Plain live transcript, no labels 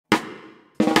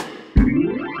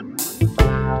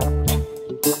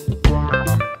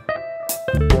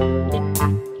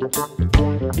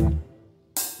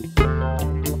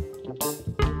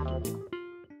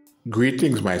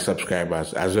Greetings, my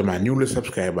subscribers. As well, my newly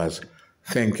subscribers,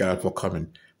 thank you all for coming.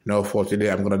 Now, for today,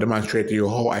 I'm going to demonstrate to you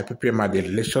how I prepare my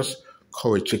delicious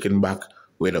curry chicken back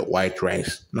with white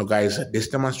rice. Now, guys, this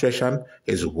demonstration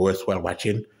is worthwhile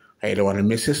watching. I don't want to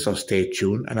miss it, so stay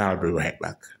tuned, and I'll be right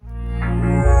back.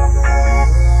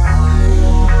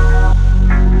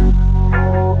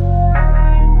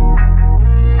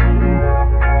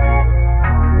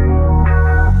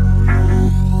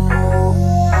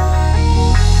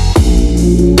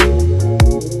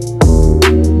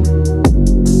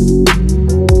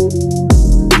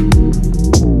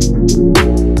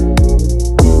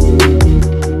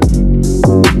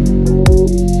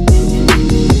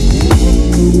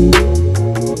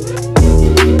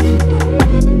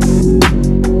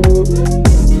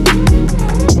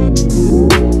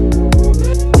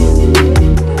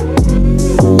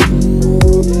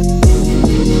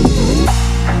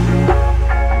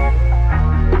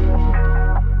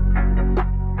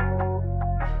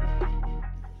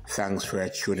 Thanks for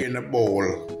tuning in. In a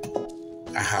bowl,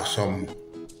 I have some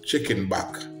chicken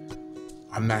back.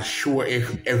 I'm not sure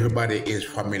if everybody is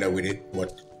familiar with it,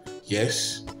 but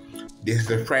yes, this is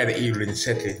the Friday evening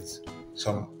settings.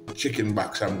 Some chicken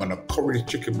back, so I'm gonna curry the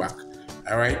chicken back.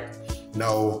 All right.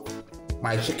 Now,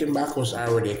 my chicken back was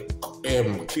already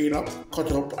cleaned up,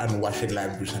 cut up, and washed in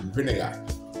lime juice and vinegar.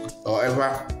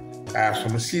 However, I have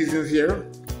some seasonings here,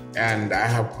 and I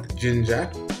have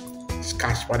ginger,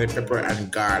 scotch, bonnet pepper,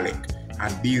 and garlic,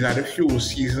 and these are the few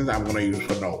seasons I'm gonna use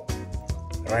for now.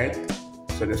 Alright,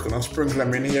 so just gonna sprinkle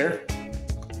them in here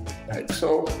like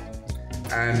so,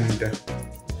 and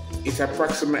it's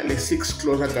approximately 6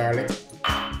 cloves of garlic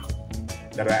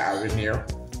that I have in here.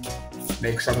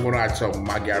 Next, I'm gonna add some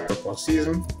Maggie alpurpose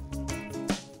season.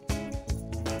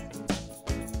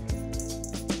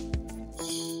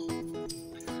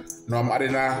 Now I'm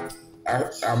adding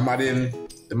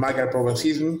the Maggie alpurpose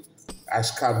season as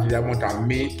calculate the amount of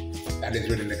meat that is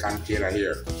within the container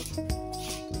here.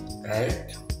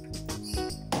 Right?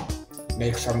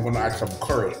 Next, I'm gonna add some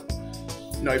curry.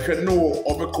 Now, if you know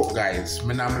how to cook, guys,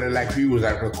 I normally like to use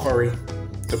like the curry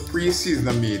to pre-season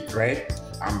the meat, right?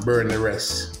 And burn the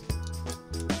rest.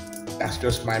 That's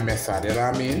just my method, you know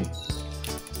what I mean?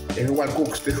 Everyone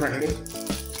cooks differently,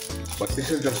 but this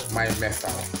is just my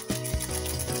method.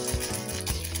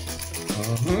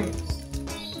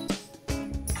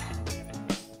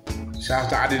 So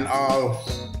after adding all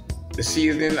the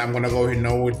seasoning, I'm gonna go in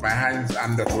now with my hands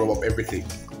and just rub up everything.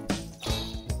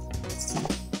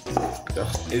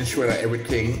 Just ensure that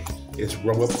everything is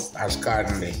rubbed up as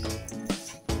accordingly.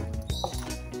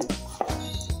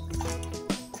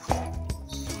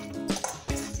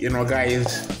 You know,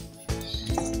 guys,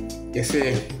 you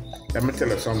see, let me tell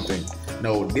you something.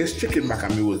 Now, this chicken back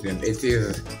I'm using, it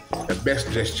is the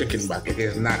best dressed chicken back. It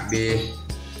is not the,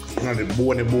 you know,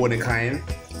 the bony kind.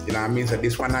 You know what I mean? So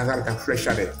this one has a lot of flesh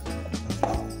on it.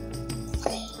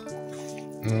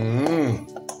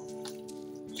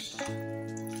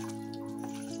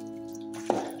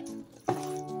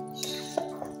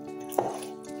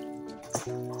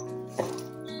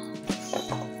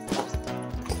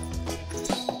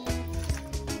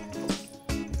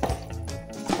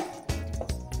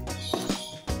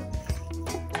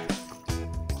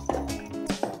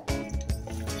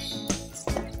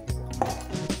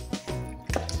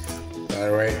 All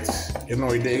right, you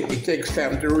know, it takes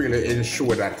time to really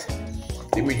ensure that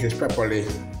the meat is properly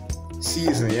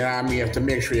seasoned. You know what I mean? You have to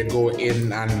make sure you go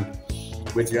in and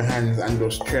with your hands and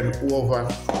just turn over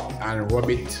and rub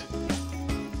it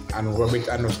and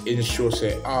just ensure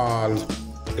say all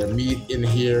the meat in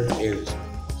here is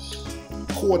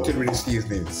coated with the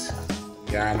seasonings.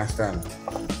 You understand?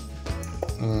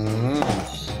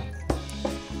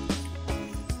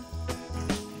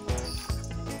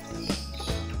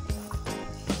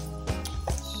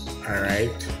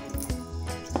 Alright,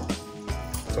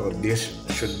 so this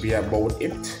should be about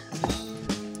it.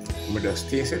 Let me just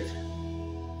taste it.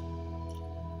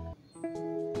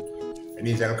 I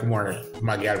need a little more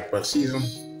Maggie alpurpose season,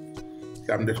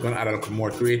 so I'm just going to add a little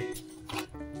more to it.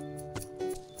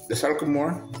 Just a little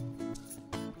more.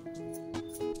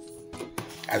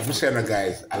 As we say now,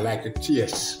 guys, I like to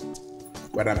taste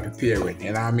what I'm preparing,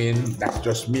 you know what I mean? That's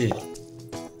just me.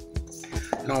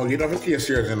 No, you don't have to taste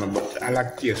yours, you know, but I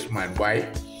like to taste mine. Why?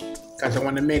 Because I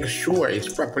want to make sure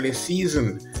it's properly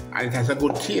seasoned and it has a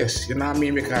good taste, you know what I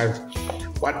mean? Because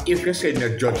what if you're saying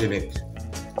you're judging it,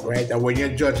 right? And when you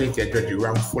judge it, you're judging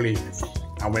wrongfully.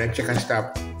 And when you check and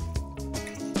stop,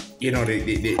 you know,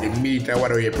 the meat or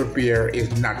whatever you prepare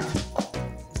is not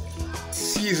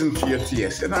seasoned to your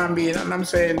taste, you know what I mean? And I'm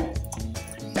saying,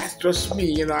 that's just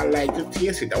me, you know, I like to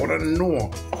taste it. I want to know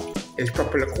is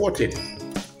properly coated.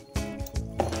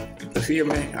 You feel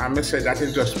me? I must say that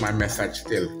is just my method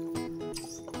still.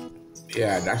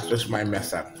 Yeah, that's just my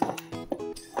method.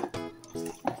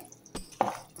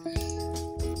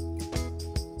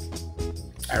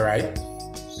 Alright,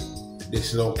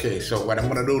 this is okay. So what I'm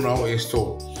gonna do now is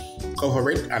to cover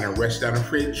it and rest it in the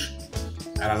fridge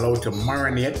and allow it to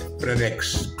marinate for the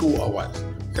next 2 hours.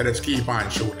 So let's keep on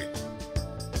shooting.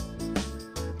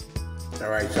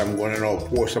 Alright, so I'm gonna now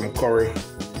pour some curry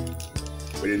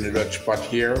within the Dutch pot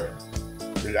here.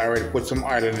 I already put some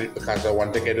oil in it because I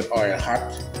want to get the oil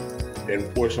hot.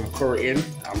 Then pour some curry in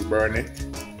and burn it.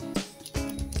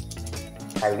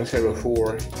 As I said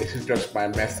before, this is just my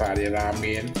method, you know what I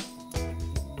mean?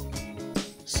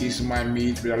 Season my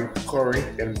meat with a little curry,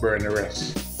 then burn the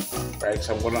rest. Right,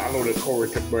 so I'm gonna allow the curry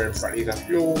to burn for at least a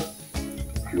few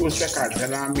seconds, you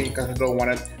know what I mean? Because I don't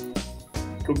want it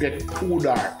to get too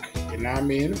dark, you know what I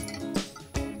mean?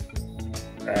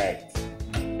 Right.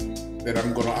 Then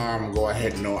I'm gonna go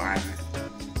ahead now and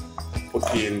put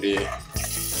in the meat.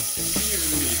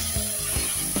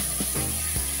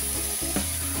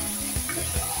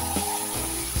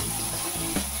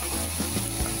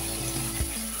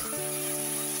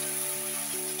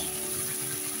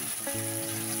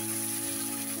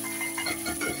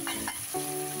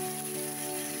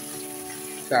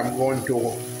 So I'm going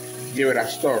to give it a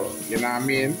stir, you know what I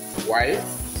mean? Why?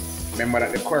 Remember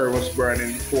that the curry was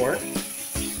burning before?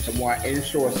 So I want to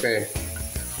ensure say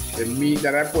the meat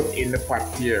that I put in the pot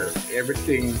here,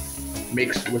 everything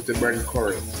mixed with the burnt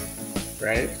curry,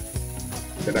 right?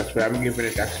 So that's why I'm giving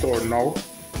it a stir now,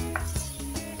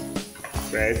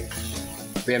 right?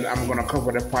 Then I'm gonna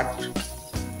cover the pot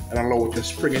and allow it to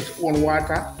spring its own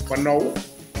water for now.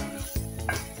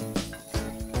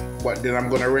 But then I'm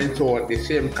gonna rinse out the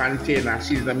same container,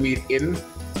 season the meat in,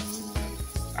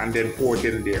 and then pour it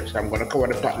in there. So I'm gonna cover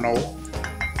the pot now,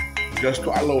 just to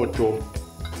allow it to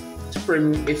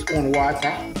spring its own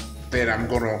water. Then I'm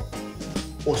gonna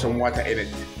pour some water in it.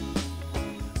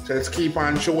 So let's keep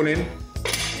on tuning,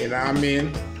 you know what I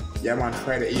mean? Yeah man,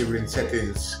 Friday evening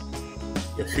settings,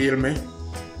 you feel me?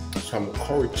 Some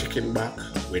curry chicken back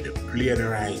with plain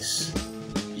rice.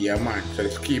 Yeah man, so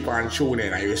let's keep on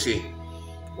tuning and you see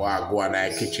what I go in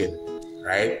the kitchen,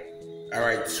 right?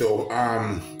 Alright, so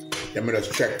let me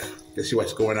just check to see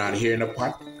what's going on here in the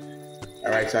pot.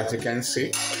 Alright, so as you can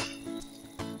see,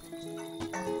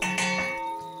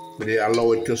 but they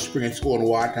allow it to spring its own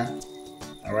water.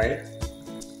 Alright,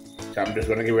 so I'm just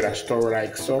gonna give it a stir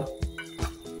like so.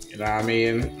 You know what I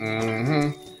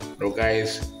mean? So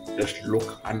guys, just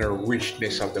look at the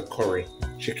richness of the curry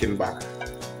chicken back.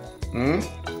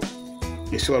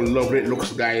 You see how lovely it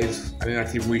looks, guys, and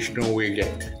it's not even reached nowhere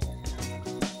yet.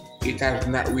 It has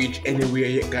not reached anywhere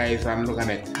yet, guys, and look at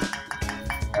it.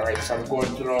 Alright, so I'm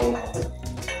going to now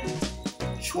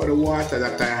show the water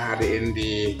that I had in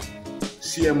the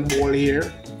same bowl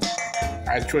here.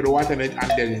 I throw the water in it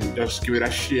and then just give it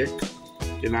a shake.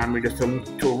 You know what I mean? Just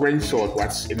to rinse out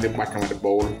what's in the bottom of the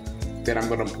bowl. Then I'm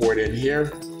gonna pour it in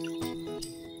here.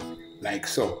 Like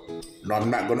so. Now I'm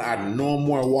not gonna add no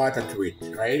more water to it,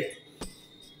 right?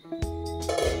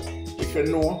 If you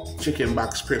know, chicken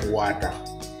back spring water.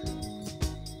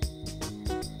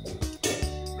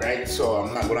 Right, so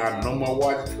I'm not gonna add no more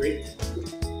water to it.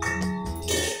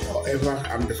 However,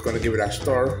 I'm just gonna give it a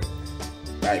stir,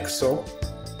 like so.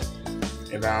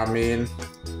 You know what I mean?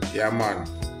 Yeah, man.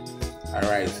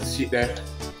 Alright, so see there.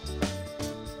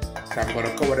 So I'm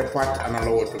gonna cover the pot and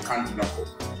allow it to continue to cook.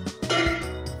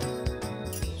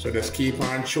 So just keep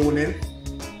on tuning,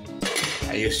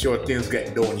 and you see how things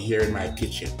get done here in my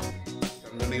kitchen.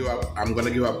 I'm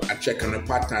gonna give up a check on the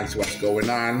pot and see what's going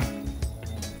on.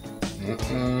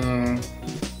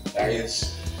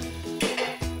 Guys,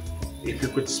 if you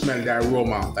could smell the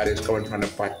aroma that is coming from the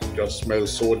pot, it just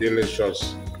smells so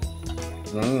delicious.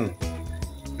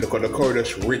 Look at the curry,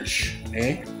 that's rich,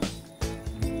 eh?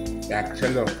 Yeah,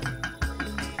 tell you.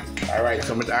 Alright,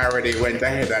 so I already went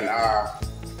ahead and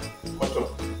put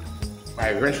up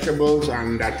my vegetables,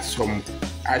 and that's some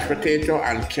mashed potato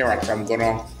and carrots. I'm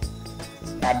gonna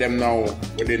add them now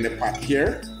within the pot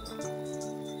here.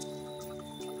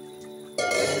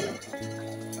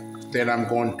 Then I'm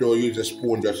going to use a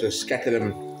spoon just to scatter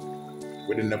them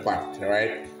within the pot,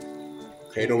 alright?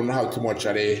 Okay, you don't have too much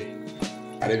of the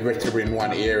vegetable in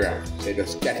one area, so you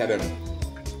just scatter them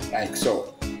like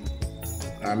so.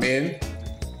 I mean,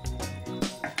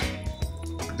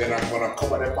 then I'm gonna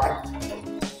cover the pot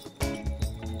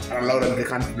and allow them to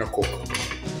continue to cook.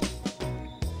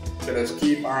 So just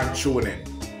keep on tuning.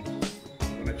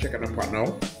 I'm gonna check on the pot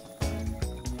now.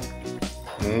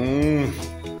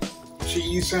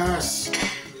 Jesus!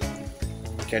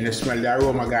 Can you smell the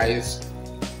aroma, guys?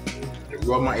 The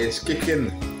aroma is kicking.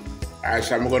 Alright,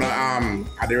 so I'm gonna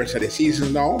add the rest of the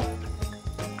season now.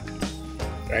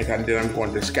 Right, and then I'm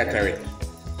going to scatter it.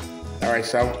 Alright,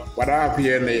 so what I have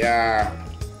here in the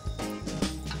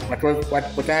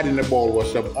what I had in the bowl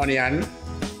was some onion,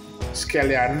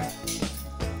 scallion,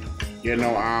 you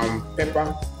know,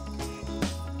 pepper.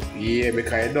 Yeah,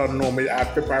 because I don't know me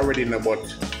add pepper already in the but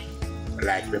I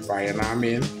like pepper, you know what I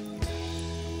mean?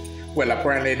 Well,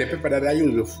 apparently the pepper that I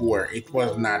used before, it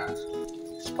was not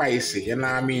spicy, you know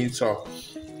what I mean? So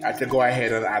I had to go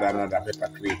ahead and add another pepper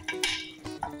to it.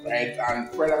 Right, and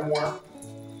furthermore,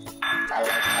 I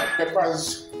like my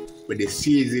peppers with the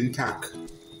seeds intact.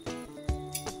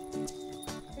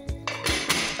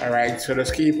 Alright, so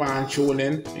just keep on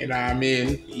tuning, you know what I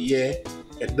mean? Yeah,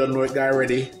 you don't know it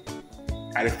already.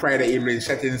 At the Friday evening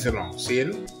settings, you know, see?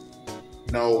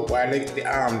 Now, while I like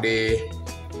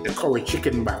the curry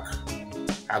chicken back,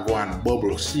 I go and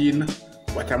bubble, see?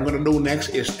 What I'm gonna do next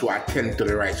is to attend to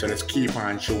the rice, so let's keep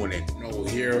on tuning. Now,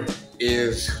 here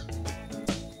is,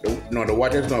 no, the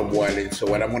water is not boiling, so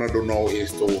what I'm gonna do now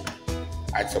is to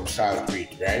add some salt to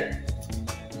it, right?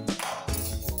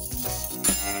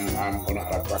 And I'm gonna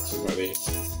add approximately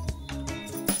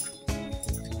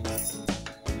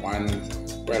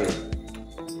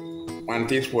 1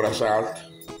 teaspoon of salt,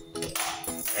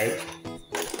 right?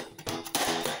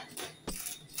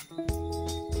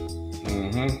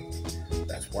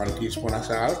 That's 1 teaspoon of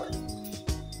salt.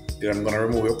 Then I'm gonna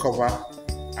remove the cover,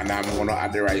 and I'm gonna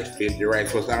add the rice. The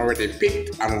rice was already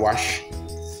picked and washed.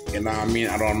 You know what I mean?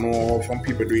 I don't know how some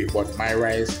people do it, but my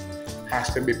rice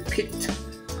has to be picked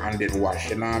and then washed.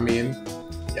 You know what I mean?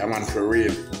 Yeah, man, for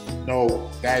real. Now,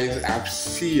 guys, I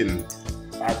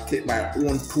take my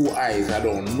own 2 eyes. I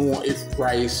don't know if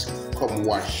rice come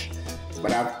wash,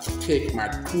 but I take my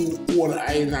 2 own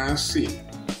eyes and see.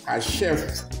 A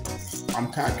chef,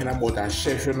 I'm talking about a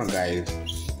chef, you know, guys.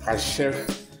 A chef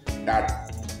that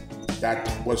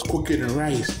was cooking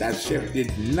rice. That chef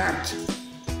did not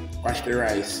wash the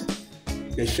rice.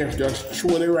 The chef just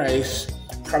threw the rice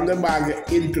from the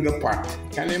bag into the pot.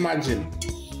 Can you imagine?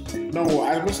 Now,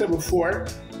 as I said before,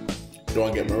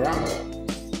 don't get me wrong.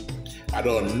 I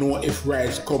don't know if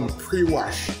rice come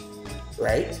pre-washed,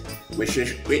 right? Which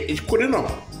is it's good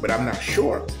enough, but I'm not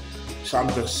sure. So I'm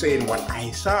just saying what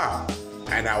I saw,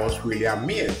 and I was really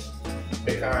amazed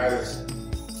because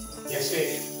you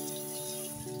see,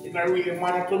 it don't really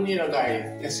matter to me, you know,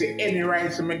 guys. You see, any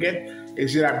rice I get,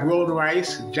 is it a brown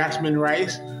rice, jasmine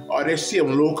rice, or the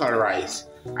same local rice?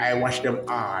 I wash them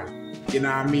all, you know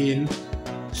what I mean?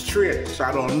 Straight, so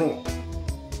I don't know.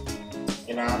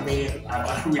 You know what I mean?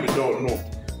 I really don't know.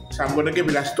 So I'm gonna give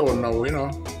it a stir now, you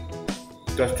know,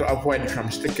 just to avoid it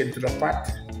from sticking to the pot.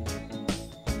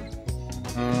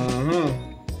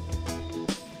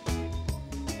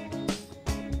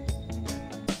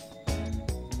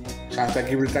 So after I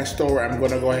give it a stir, I'm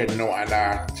gonna go ahead now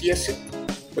and taste it,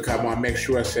 because I wanna make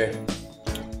sure I say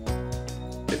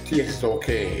the taste is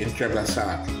okay in terms of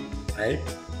salt, right?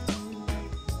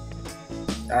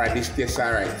 Alright, this tastes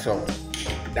alright, so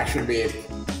that should be it.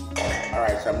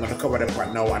 Alright, so I'm gonna cover the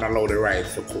pot now and allow the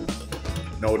rice to cook.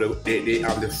 Now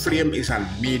the flame is on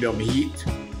medium heat,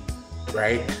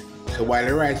 right? So while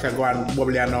the rice are going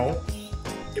bubbly now,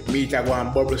 the meat are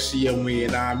going bubble same way, you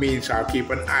know what I mean? So I'll keep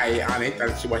an eye on it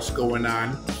and see what's going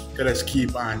on. So let's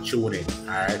keep on tuning,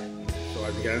 alright? So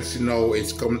as you can see now,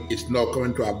 it's now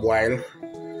coming to a boil,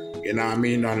 you know what I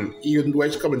mean? And even though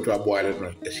it's coming to a boil,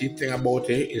 the see thing about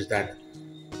it is that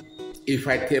if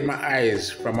I take my eyes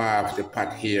from off the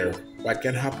pot here, what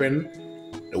can happen?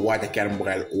 The water can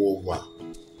boil over,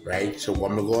 right? So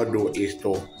what I'm gonna do is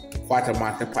to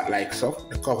watermark the pot like so,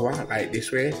 the cover like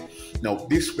this way. Now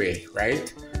this way,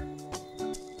 right?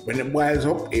 When it boils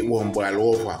up, it won't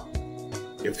boil over.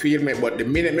 You feel me? But the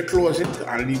minute I close it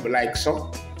and leave it like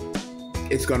so,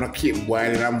 it's gonna keep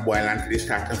boiling and boiling until it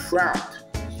starts to froth.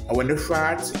 And when it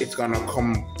froths, it's gonna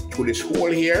come to this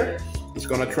hole here. It's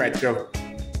gonna try to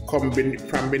come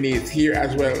from beneath here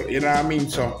as well, you know what I mean?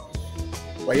 So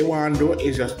what you want to do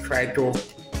is just try to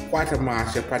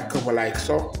watermark your pot cover like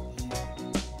so,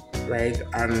 right?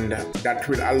 And that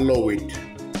will allow it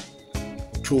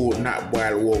to not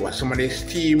boil over. Some of the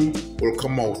steam will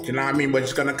come out, you know what I mean? But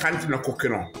it's gonna continue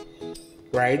cooking on,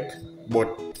 right?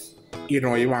 But you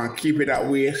know, you want to keep it that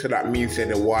way, so that means that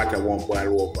the water won't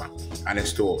boil over on the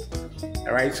stove.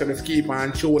 Alright, so let's keep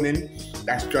on tuning.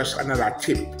 That's just another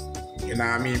tip, you know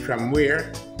what I mean, from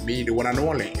where? Me, the one and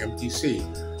only, M.T.C.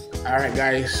 Alright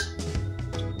guys,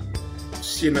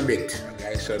 see you in a bit.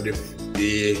 Guys, so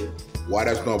the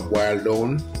water's now boiled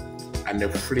down and the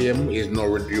flame is now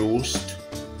reduced.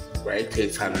 right?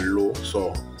 It's on low,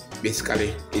 so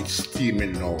basically it's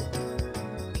steaming now.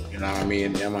 You know what I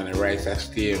mean? Yeah, man, the rice are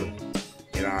steam.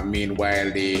 You know what I mean?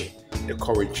 While the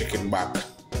curry chicken back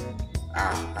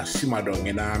are simmer down.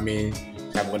 You know what I mean?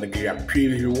 So I'm gonna give you a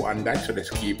preview on that. So let's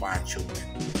keep on tuning.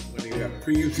 I'm gonna give you a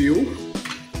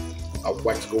preview of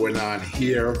what's going on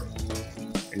here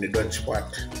in the Dutch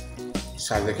pot.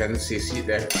 So as you can see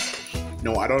there.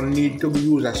 No, I don't need to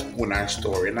use a spoon and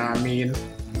stir, you know what I mean?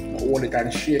 Hold it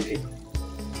and shake it.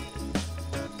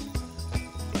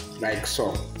 Like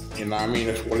so. You know what I mean?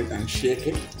 Just hold it and shake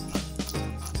it.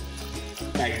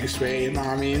 Like this way, you know what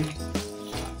I mean?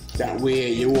 That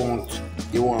way you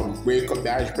won't break up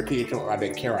the Irish potato or the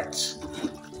carrots.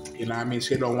 You know what I mean?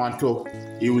 So you don't want to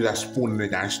use a spoon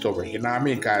and stir it, you know what I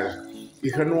mean? Because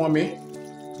if you know me,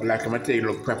 like I'm gonna take a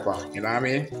little pepper, you know what I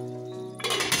mean?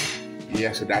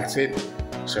 Yeah, so that's it.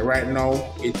 So right now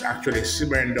it's actually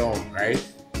simmering down, right?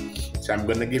 So I'm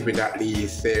gonna give it at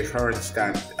least, say for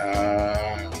instance,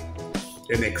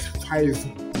 the next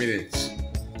 5 minutes.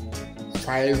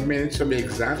 5 minutes to be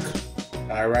exact.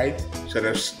 Alright. So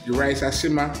the rice are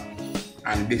simmer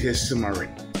and this is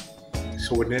simmering.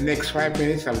 So within the next 5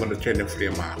 minutes I'm gonna turn the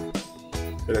flame off.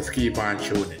 So let's keep on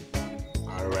tuning.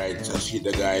 Alright, so see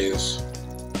the guys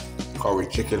curry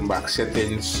chicken back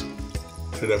settings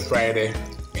to the Friday.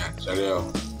 Yeah, so they're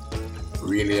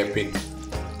really epic.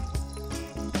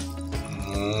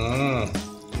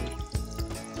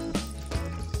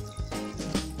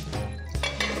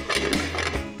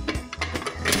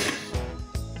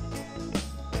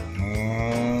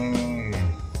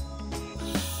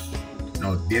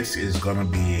 Now this is gonna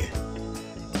be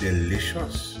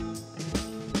delicious.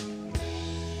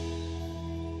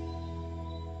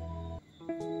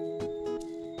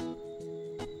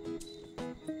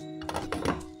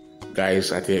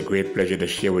 Guys, I take great pleasure to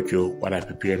share with you what I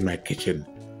prepared in my kitchen.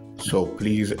 So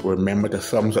please remember to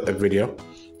thumbs up the video,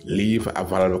 leave a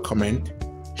valuable comment,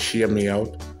 share me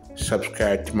out,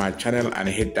 subscribe to my channel and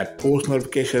hit that post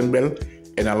notification bell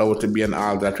and allow it to be on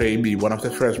all that way. Be one of the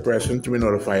first person to be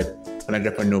notified when I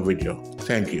drop a new video.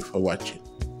 Thank you for watching.